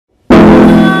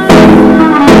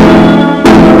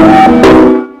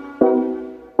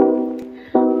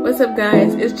What's up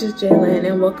guys, it's JustJaelynn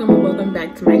and welcome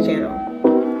back to my channel.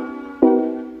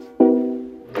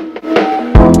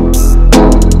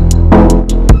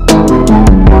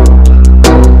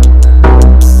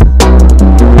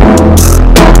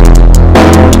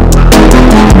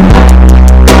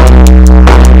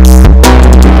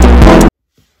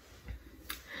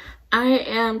 I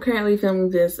am currently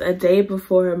filming this a day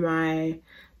before my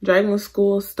driving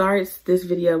school starts. This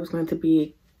video is going to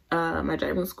be my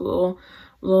driving school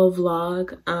little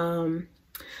vlog.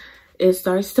 It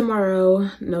starts tomorrow,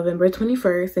 November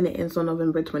 21st, and it ends on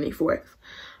November 24th.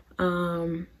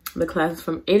 The class is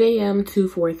from 8 a.m. to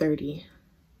 4:30.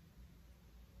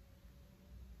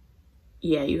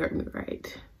 Yeah, you heard me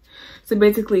right. So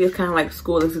basically, it's kind of like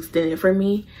school is extended for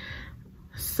me.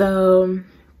 So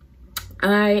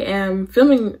I am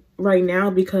filming right now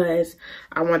because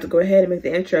I want to go ahead and make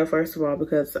the intro first of all,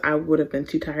 because I would have been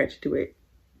too tired to do it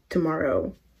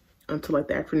tomorrow until like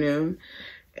the afternoon.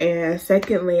 And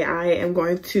secondly, I am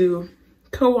going to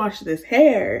co-wash this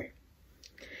hair.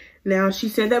 Now, she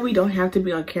said that we don't have to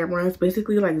be on camera. It's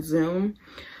basically like Zoom,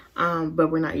 but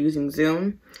we're not using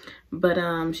Zoom. But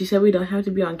she said we don't have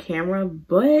to be on camera,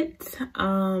 but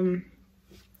I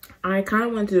kind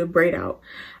of want to do a braid out.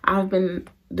 I've been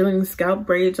doing scalp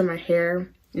braids on my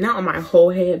hair, not on my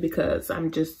whole head because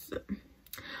I'm just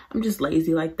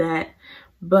lazy like that,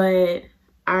 but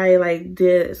I like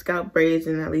did scalp braids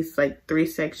in at least like 3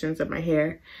 sections of my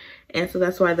hair, and so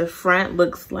that's why the front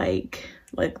looks like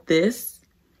this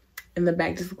and the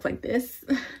back just looks like this.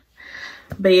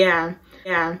 But yeah,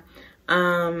 I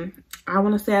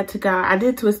want to say I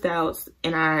did twist outs,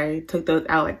 and I took those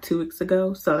out like 2 weeks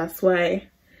ago, so that's why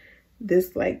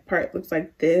this like part looks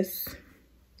like this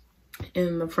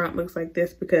and the front looks like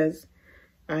this, because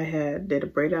I did a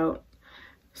braid out.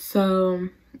 So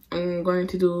I'm going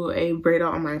to do a braid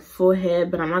out on my full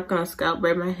head, but I'm not going to scalp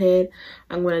braid my head.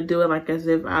 I'm going to do it like as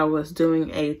if I was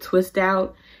doing a twist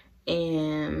out,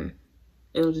 and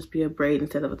it'll just be a braid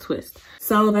instead of a twist.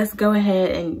 So let's go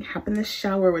ahead and hop in the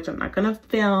shower, which I'm not going to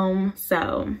film.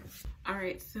 So all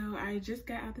right, so I just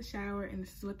got out the shower and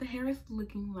this is what the hair is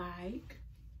looking like.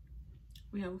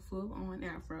 We have a full on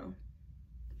afro.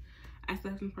 I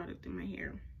still have some product in my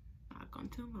hair, not going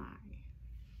to lie.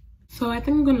 So I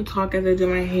think I'm going to talk as I do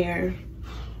my hair.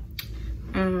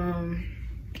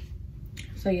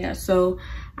 So yeah, so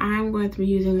I'm going to be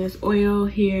using this oil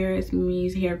here. It's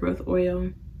Mi's hair growth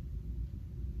oil.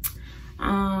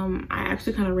 I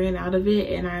actually kind of ran out of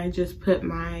it, and I just put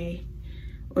my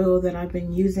oil that I've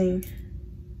been using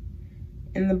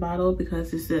in the bottle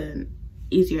because it's an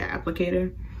easier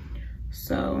applicator.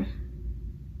 So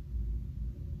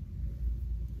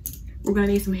we're gonna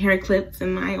need some hair clips,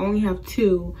 and I only have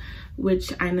 2,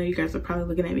 which I know you guys are probably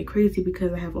looking at me crazy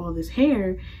because I have all this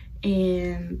hair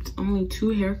and only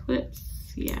 2 hair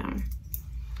clips. Yeah,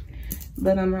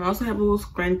 but I also have a little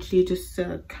scrunchie just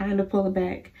to kind of pull it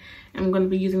back. I'm gonna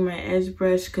be using my edge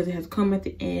brush because it has a comb at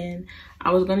the end.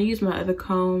 I was gonna use my other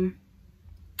comb.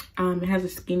 It has a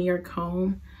skinnier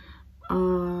comb,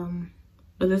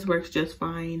 but this works just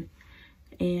fine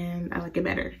and I like it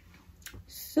better.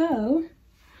 So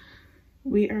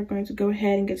we are going to go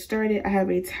ahead and get started. I have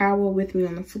a towel with me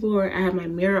on the floor. I have my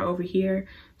mirror over here.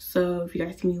 So if you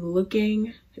guys see me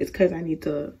looking, it's because I need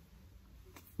to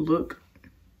look.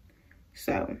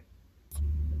 So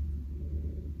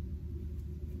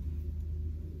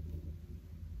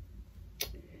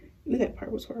ooh, that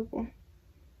part was horrible.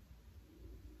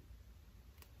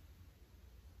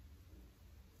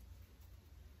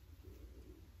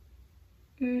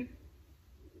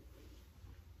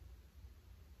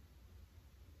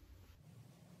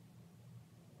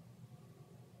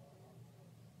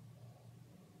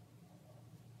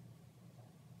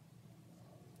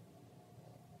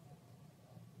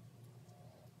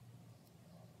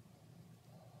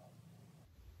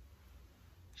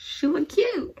 She look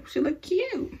cute. She look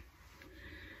cute.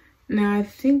 Now, I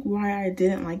think why I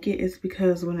didn't like it is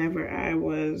because whenever I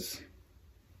was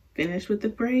finished with the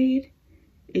braid,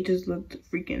 it just looked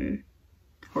freaking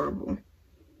horrible.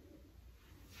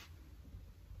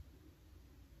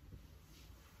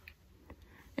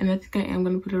 And I think I am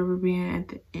going to put a rubber band at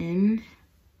the end,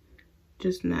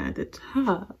 just not at the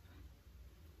top.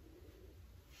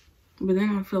 But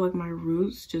then I feel like my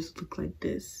roots just look like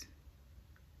this.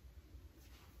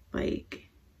 Like,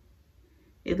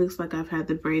 it looks like I've had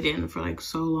the braid in for like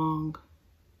so long.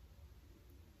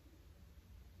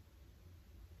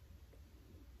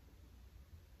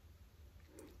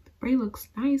 The braid looks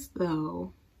nice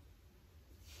though.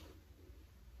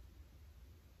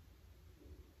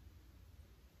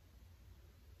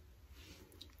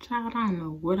 Child, I don't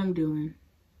know what I'm doing.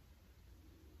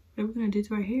 What are we gonna do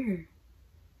to our hair?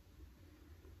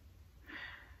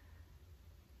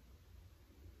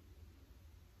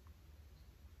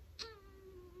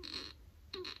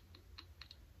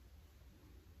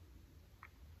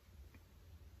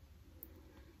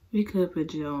 We could put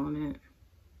gel on it.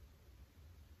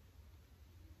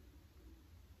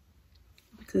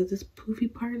 Because this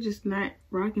poofy part is just not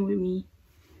rocking with me.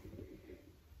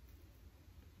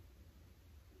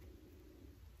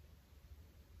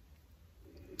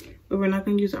 But we're not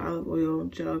going to use the olive oil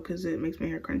gel because it makes my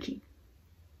hair crunchy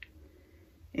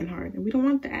and hard. And we don't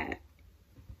want that.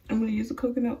 I'm going to use the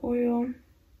coconut oil.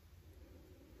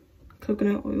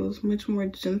 Coconut oil is much more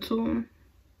gentle.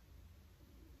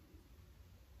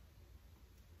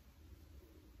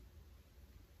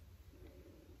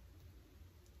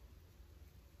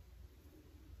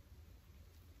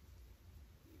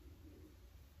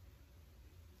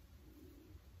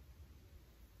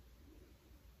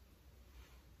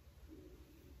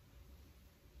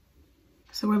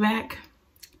 So we're back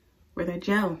with our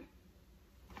gel.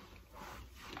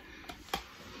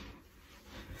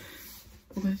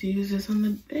 We're going to use this on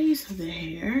the base of the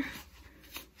hair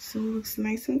so it looks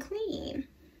nice and clean.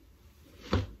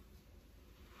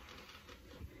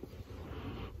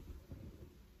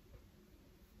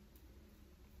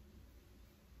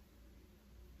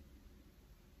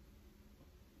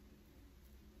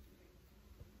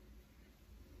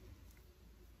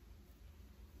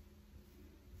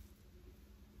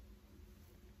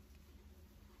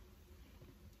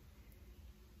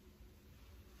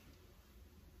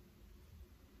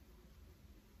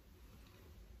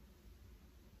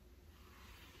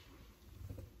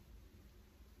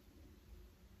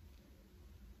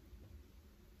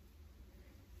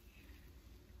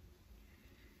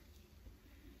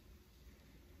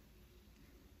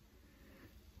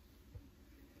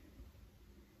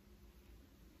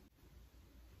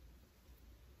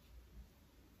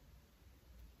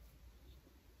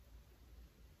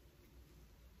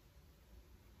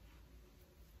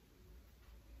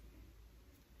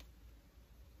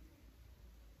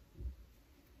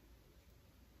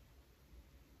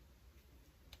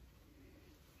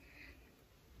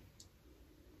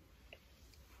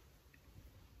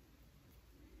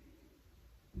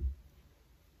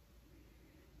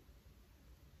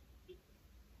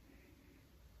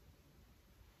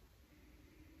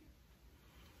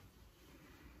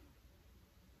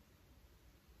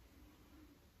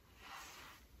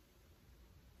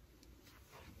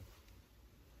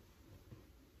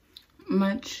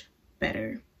 Much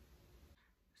better.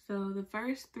 So the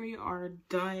first three are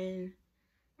done.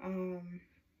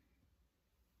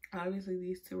 Obviously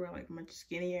these two are like much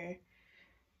skinnier,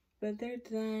 but they're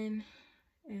done.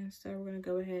 And so we're gonna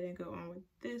go ahead and go on with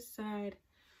this side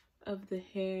of the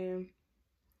hair.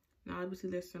 Now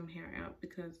obviously there's some hair out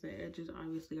because the edges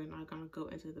obviously are not gonna go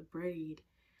into the braid.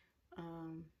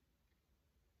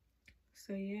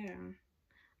 So yeah,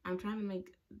 I'm trying to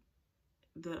make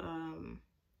the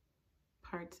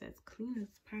parts as clean as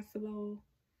possible.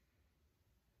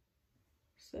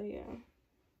 So yeah,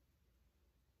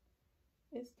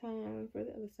 it's time for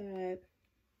the other side,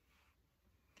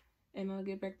 and I'll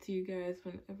get back to you guys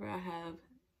whenever I have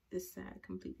this side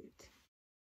completed.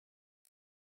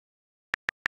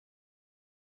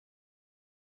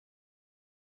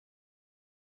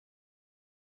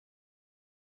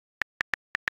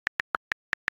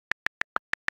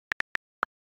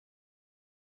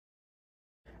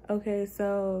 Okay,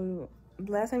 so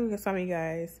the last time you saw me,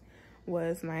 guys,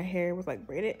 was my hair was like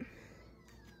braided.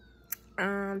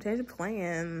 Change of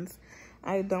plans.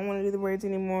 I don't want to do the braids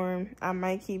anymore. I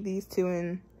might keep these two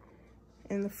in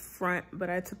the front, but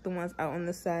I took the ones out on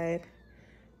the side.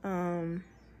 The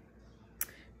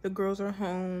girls are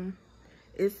home.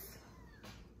 It's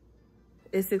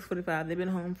 6:45. They've been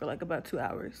home for like about 2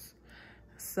 hours.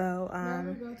 So now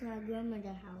we go to our grandmother's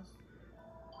house.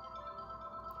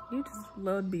 You just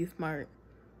love to be smart.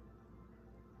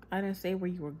 I didn't say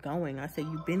where you were going. I said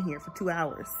you've been here for 2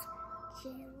 hours.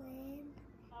 Jaelynn,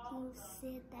 you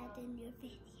said that in your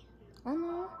video. Oh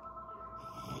no.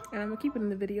 And I'm gonna keep it in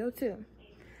the video too.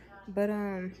 But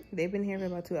they've been here for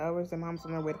about 2 hours. Their mom's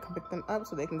on their way to come pick them up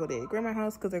so they can go to their grandma's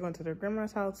house because they're going to their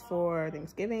grandma's house for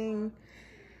Thanksgiving.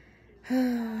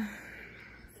 And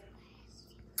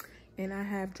I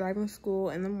have driving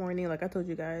school in the morning, like I told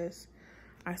you guys.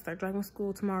 I start driving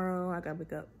school tomorrow. I gotta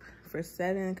wake up for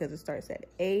 7 because it starts at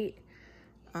 8.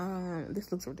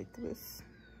 This looks ridiculous.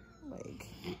 Like,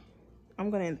 I'm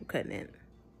gonna end up cutting it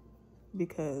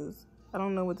because I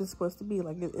don't know what this is supposed to be.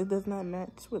 Like, it does not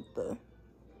match with the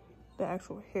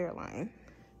actual hairline.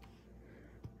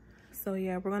 So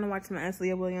yeah, we're gonna watch some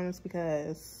Ashley Williams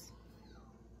because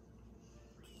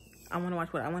I want to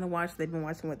watch what I want to watch. They've been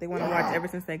watching what they want to watch ever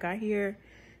since they got here.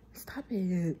 Stop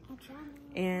it.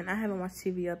 And I haven't watched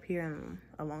TV up here in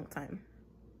a long time.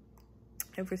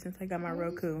 Ever since I got my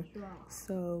Roku.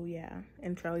 So yeah.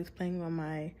 And Charlie's playing on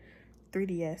my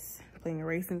 3DS, playing a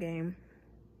racing game.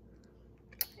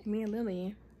 And me and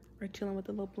Lily are chilling with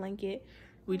a little blanket.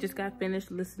 We just got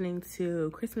finished listening to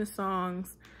Christmas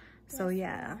songs. So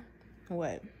yeah.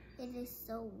 What? It is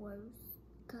so worse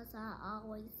because I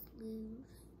always lose.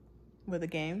 With a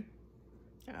game?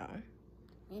 Oh.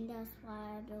 And that's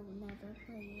why I don't never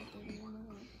play it anymore.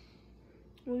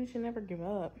 Well, you should never give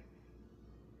up.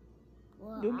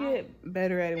 Well, You'll get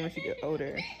better at it once you get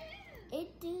older.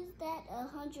 It does that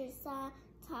 100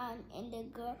 times and the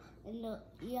girl and the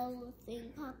yellow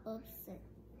thing pop up.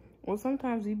 Well,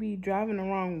 sometimes you be driving the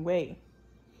wrong way.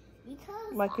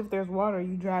 Because like if there's water,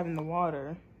 you drive in the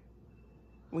water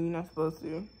when you're not supposed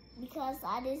to. Because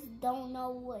I just don't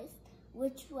know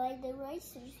which way the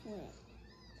racers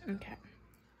went. Okay.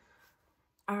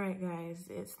 All right, guys,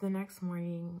 it's the next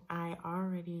morning. I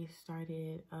already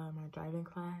started my driving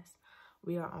class.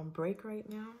 We are on break right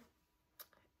now,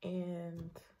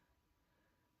 and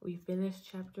we finished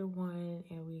chapter 1,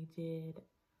 and we did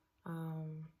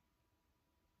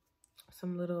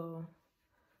some little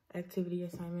activity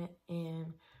assignment,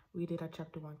 and we did our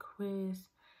chapter 1 quiz.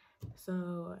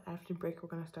 So after break, we're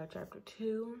gonna start chapter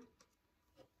 2.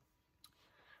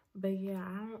 But yeah,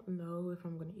 I don't know if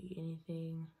I'm gonna eat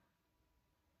anything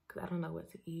because I don't know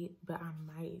what to eat, but I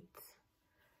might.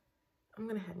 I'm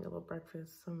gonna have a little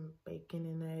breakfast, some bacon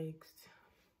and eggs.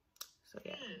 So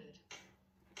yeah.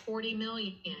 40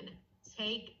 million.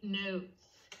 Take notes.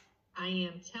 I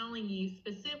am telling you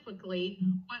specifically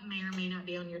what may or may not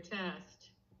be on your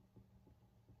test.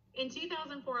 In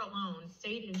 2004 alone,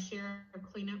 state and sheriff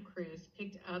cleanup crews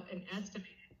picked up an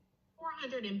estimated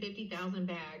 450,000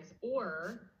 bags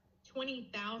or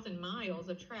 20,000 miles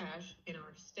of trash in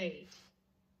our state.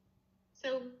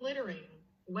 So littering,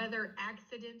 whether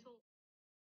accidental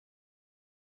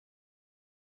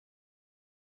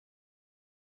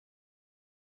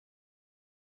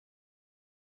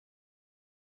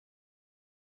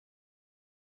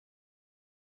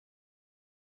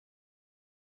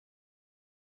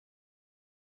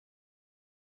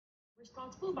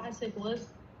responsible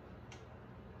bicyclists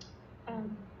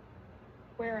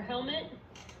wear a helmet,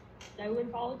 know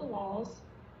and follow the laws,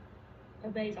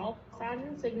 obeys all signs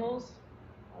and signals,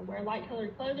 wear light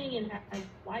colored clothing and have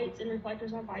lights and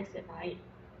reflectors on bikes at night.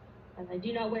 They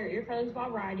do not wear earphones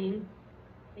while riding.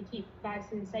 They keep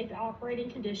bikes in safe operating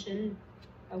condition.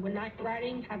 When night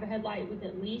riding, have a headlight with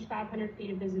at least 500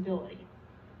 feet of visibility.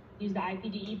 Use the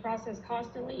IPDE process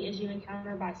constantly as you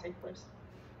encounter bicyclists.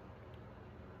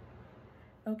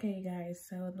 Okay, guys,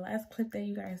 so the last clip that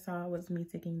you guys saw was me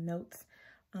taking notes.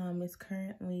 It's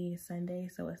currently Sunday,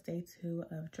 so it's day 2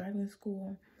 of driving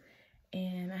school,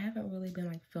 and I haven't really been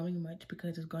like filming much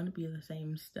because it's going to be the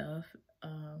same stuff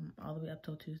all the way up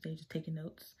till Tuesday, just taking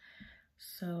notes.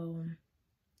 So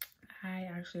I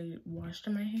actually washed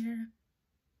my hair.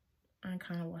 I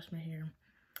kind of washed my hair,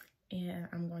 and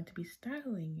I'm going to be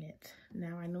styling it.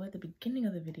 Now, I know at the beginning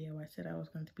of the video I said I was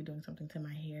going to be doing something to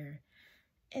my hair,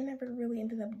 and never really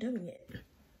ended up doing it.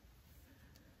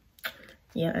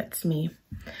 Yeah, that's me.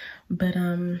 But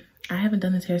I haven't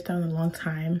done this hairstyle in a long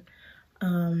time, but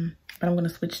I'm gonna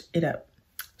switch it up.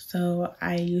 So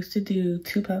I used to do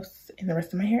 2 puffs and the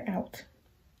rest of my hair out,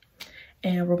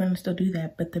 and we're gonna still do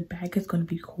that, but the back is gonna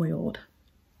be coiled.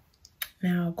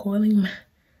 Now, coiling,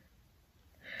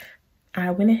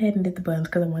 I went ahead and did the buns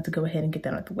because I wanted to go ahead and get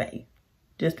that out of the way,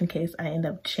 just in case I end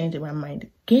up changing my mind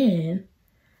again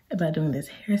about doing this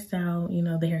hairstyle. You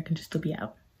know, the hair can just still be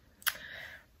out.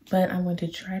 But I'm going to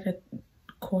try to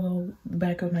coil the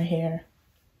back of my hair.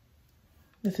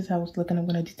 This is how it's looking. I'm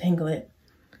going to detangle it.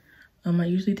 I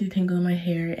usually detangle my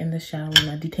hair in the shower, and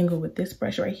I detangle with this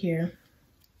brush right here.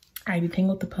 I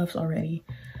detangled the puffs already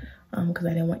because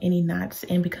I didn't want any knots,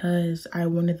 and because I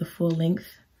wanted the full length,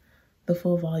 the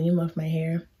full volume of my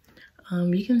hair.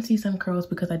 You can see some curls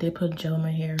because I did put gel in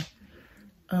my hair.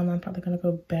 I'm probably going to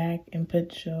go back and put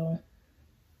gel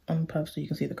on the puffs so you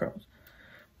can see the curls.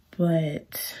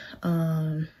 But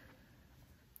I'm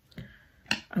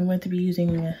going to be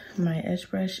using my edge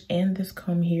brush and this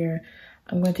comb here.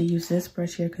 I'm going to use this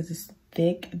brush here because it's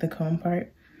thick, the comb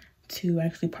part, to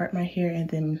actually part my hair, and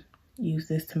then use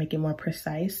this to make it more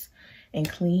precise and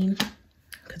clean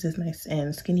because it's nice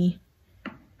and skinny.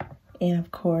 And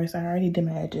of course, I already did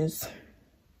my edges.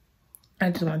 I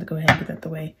just wanted to go ahead and get that out the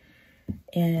way.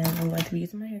 And I'm going to be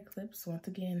using my hair clips. Once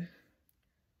again,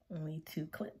 only 2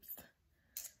 clips.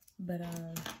 But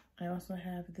I also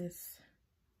have this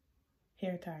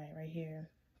hair tie right here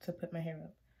to put my hair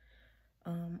up.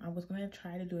 I was gonna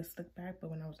try to do a slick back, but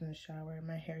when I was in the shower,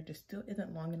 my hair just still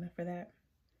isn't long enough for that.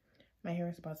 My hair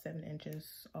is about 7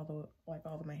 inches, although like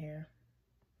all of my hair,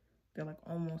 they're like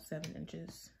almost 7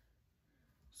 inches.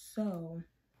 So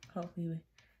hopefully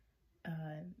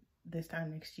this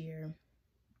time next year,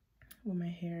 when my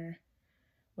hair,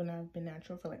 when I've been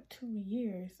natural for like 2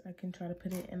 years, I can try to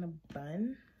put it in a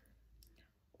bun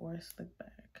or a slick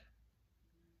back.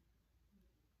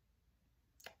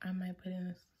 I might put in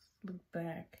a slick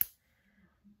back,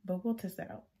 but we'll test that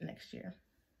out next year.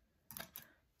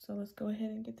 So let's go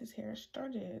ahead and get this hair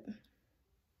started.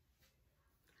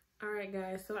 All right,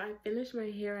 guys, so I finished my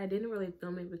hair. I didn't really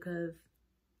film it because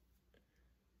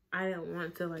I didn't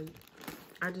want to, like,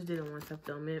 I just didn't want to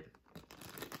film it.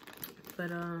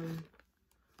 But I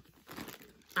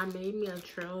made me a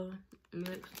trail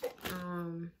mix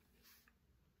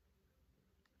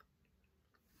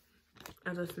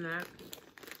as a snack.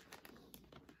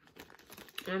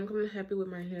 I'm kind of happy with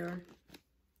my hair.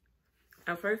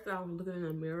 At first, I was looking in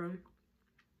the mirror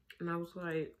and I was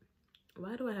like,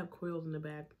 why do I have coils in the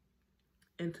back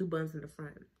and 2 buns in the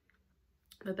front?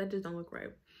 But that just don't look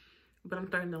right. But I'm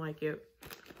starting to like it.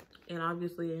 And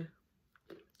obviously,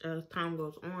 as time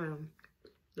goes on,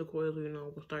 the coils, you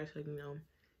know, will start to, you know,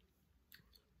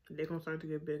 they're gonna start to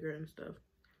get bigger and stuff.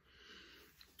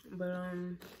 But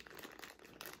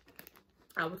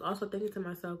I was also thinking to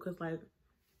myself, because like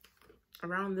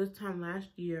around this time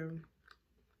last year,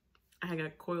 I had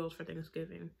got coils for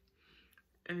Thanksgiving,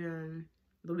 and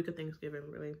the week of Thanksgiving,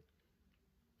 really.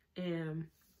 And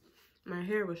my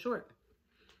hair was short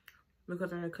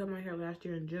because I had cut my hair last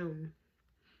year in June,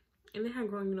 and it had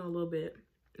grown, you know, a little bit,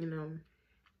 you know,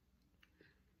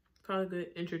 probably a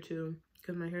good inch or 2,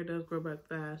 because my hair does grow back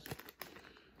fast.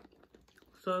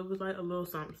 So it was like a little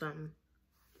something something.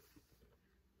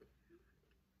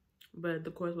 But the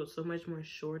coils was so much more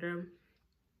shorter,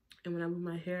 and when I moved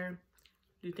my hair,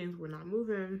 these things were not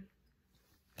moving.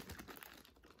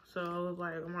 So I was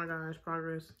like, oh my gosh,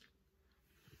 progress.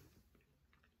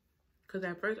 Because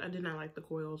at first I did not like the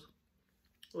coils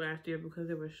last year because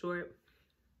they were short.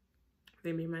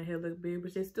 They made my hair look big,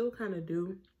 which they still kind of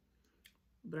do.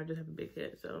 But I just have a big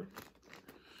head, so.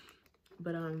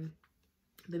 But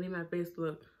they made my face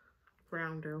look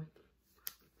rounder.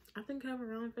 I think I have a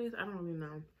round face. I don't really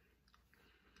know.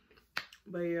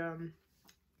 But yeah,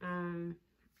 I'm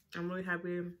really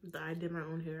happy that I did my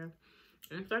own hair.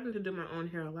 I'm starting to do my own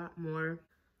hair a lot more.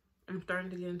 I'm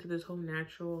starting to get into this whole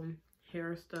natural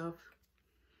hair stuff,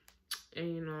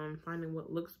 and you know, I'm finding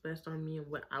what looks best on me and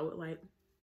what I would like.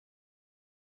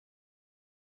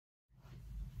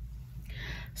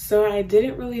 So I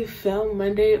didn't really film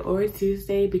Monday or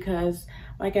Tuesday because,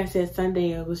 like I said,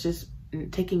 Sunday I was just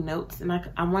taking notes, and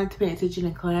I wanted to pay attention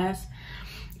in class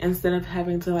instead of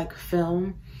having to like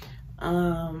film.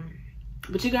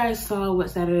 But you guys saw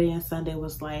what Saturday and Sunday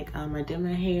was like. I did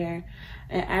my hair.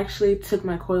 I actually took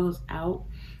my coils out,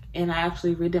 and I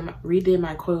actually redid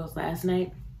my coils last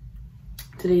night.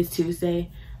 Today's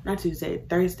Tuesday, not Tuesday,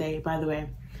 Thursday, by the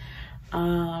way.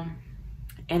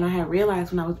 And I had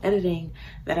realized when I was editing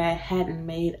that I hadn't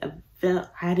made a film.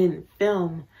 I didn't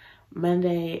film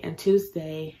Monday and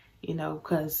Tuesday, you know,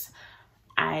 because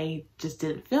I just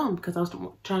didn't film because I was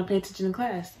trying to pay attention in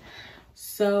class.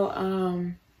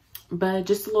 So, but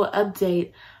just a little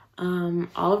update.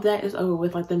 All of that is over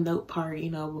with, like the note part.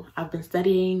 You know, I've been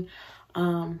studying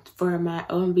for my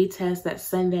OMB test that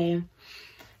Sunday.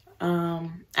 I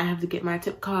have to get my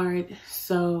tip card,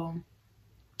 so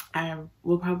I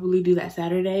will probably do that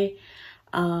Saturday.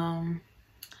 And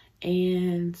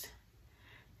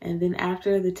then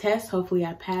after the test, hopefully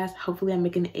I pass. Hopefully I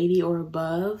make an 80 or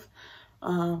above,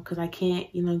 because I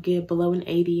can't, you know, get below an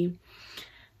 80.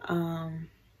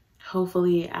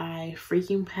 Hopefully I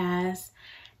freaking pass,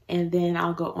 and then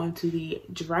I'll go on to the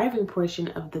driving portion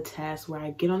of the test where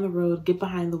I get on the road, get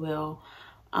behind the wheel.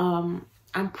 I'm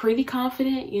pretty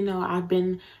confident, you know, I've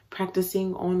been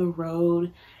practicing on the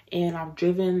road, and I've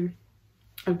driven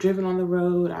on the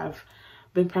road. I've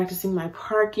been practicing my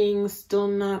parking, still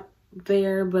not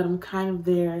there, but I'm kind of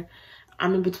there.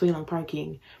 I'm in between on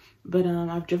parking. But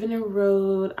I've driven on the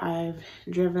road. I've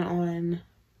driven on,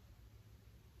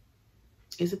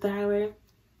 is it the highway?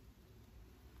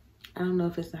 I don't know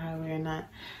if it's the highway or not,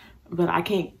 but I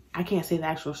can't say the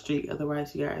actual street,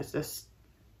 otherwise you guys, that's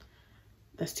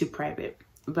too private.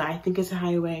 But I think it's a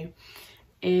highway.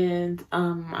 And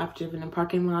I've driven in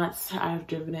parking lots. I've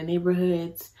driven in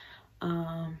neighborhoods.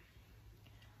 I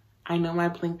know my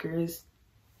blinkers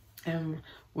and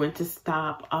when to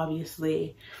stop,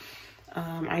 obviously.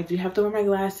 I do have to wear my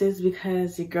glasses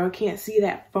because your girl can't see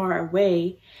that far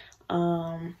away.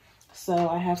 So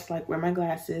I have to like wear my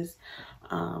glasses.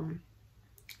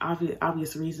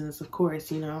 Obvious reasons, of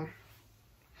course, you know.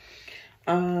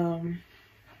 And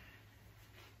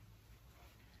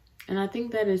I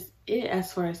think that is it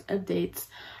as far as updates.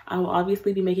 I will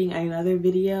obviously be making another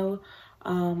video,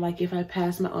 like if I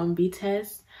pass my OMB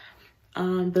test.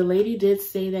 The lady did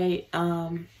say that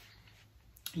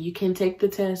you can take the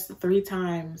test 3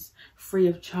 times free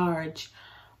of charge.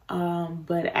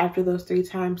 But after those 3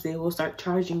 times, they will start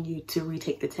charging you to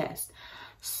retake the test.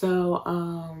 So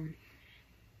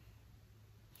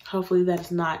hopefully that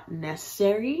is not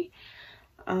necessary.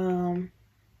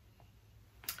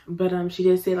 But she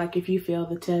did say, like, if you fail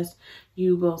the test,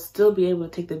 you will still be able to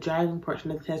take the driving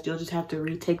portion of the test. You'll just have to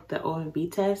retake the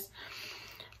OMB test.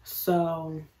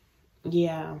 So,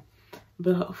 yeah.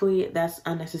 But hopefully that's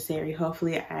unnecessary.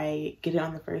 Hopefully I get it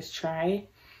on the first try.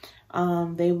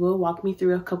 They will walk me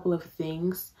through a couple of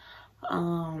things.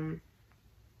 You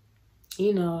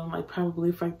know, like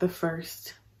probably for like the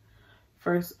first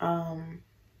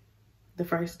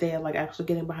day of like actually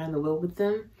getting behind the wheel with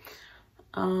them.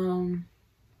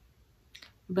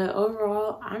 But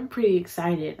overall, I'm pretty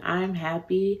excited. I'm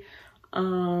happy.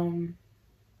 I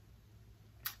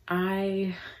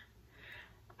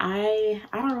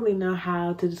don't really know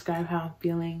how to describe how I'm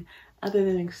feeling other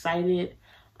than excited.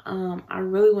 I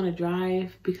really want to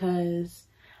drive because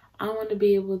I want to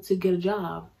be able to get a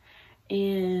job.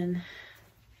 And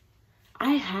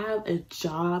I have a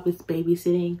job. It's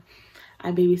babysitting.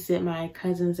 I babysit my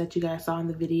cousins that you guys saw in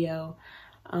the video.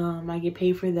 I get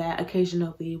paid for that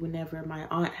occasionally whenever my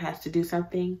aunt has to do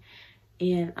something.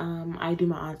 And I do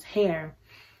my aunt's hair.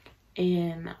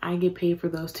 And I get paid for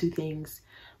those 2 things.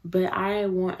 But I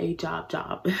want a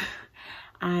job.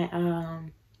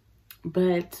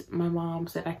 But my mom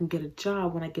said I can get a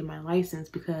job when I get my license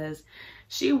because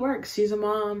she works. She's a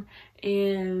mom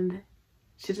and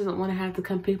she doesn't want to have to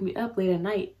come pick me up late at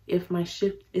night if my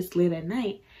shift is late at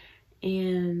night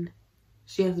and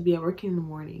she has to be at work in the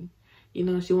morning. You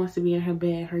know, she wants to be in her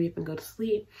bed, hurry up and go to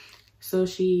sleep so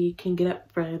she can get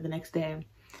up for the next day.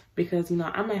 Because, you know,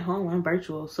 I'm at home, I'm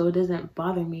virtual, so it doesn't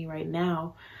bother me right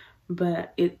now,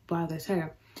 but it bothers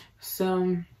her.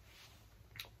 So,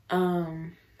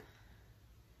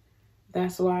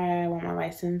 that's why I want my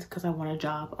license, because I want a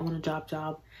job. I want a job.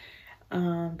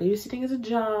 Babysitting is a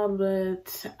job,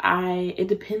 but it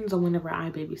depends on whenever I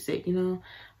babysit, you know.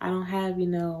 I don't have, you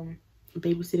know,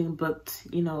 babysitting booked,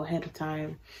 you know, ahead of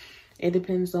time. It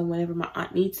depends on whenever my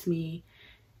aunt needs me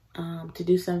to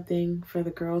do something for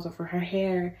the girls or for her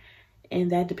hair,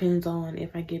 and that depends on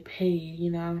if I get paid,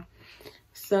 you know.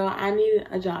 So I need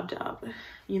a job,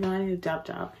 you know. I need a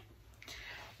job.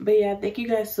 But yeah, thank you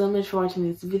guys so much for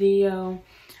watching this video.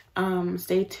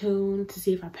 Stay tuned to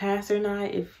see if I pass or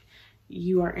not, if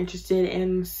you are interested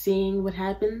in seeing what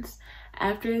happens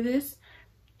after this.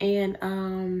 And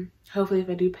hopefully if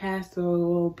I do pass, there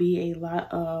will be a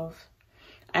lot of,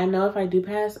 I know if I do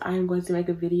pass, I'm going to make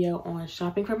a video on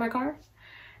shopping for my car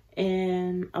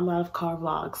and a lot of car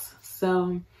vlogs.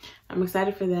 So I'm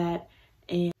excited for that,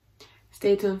 and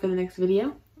stay tuned for the next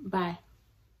video. Bye.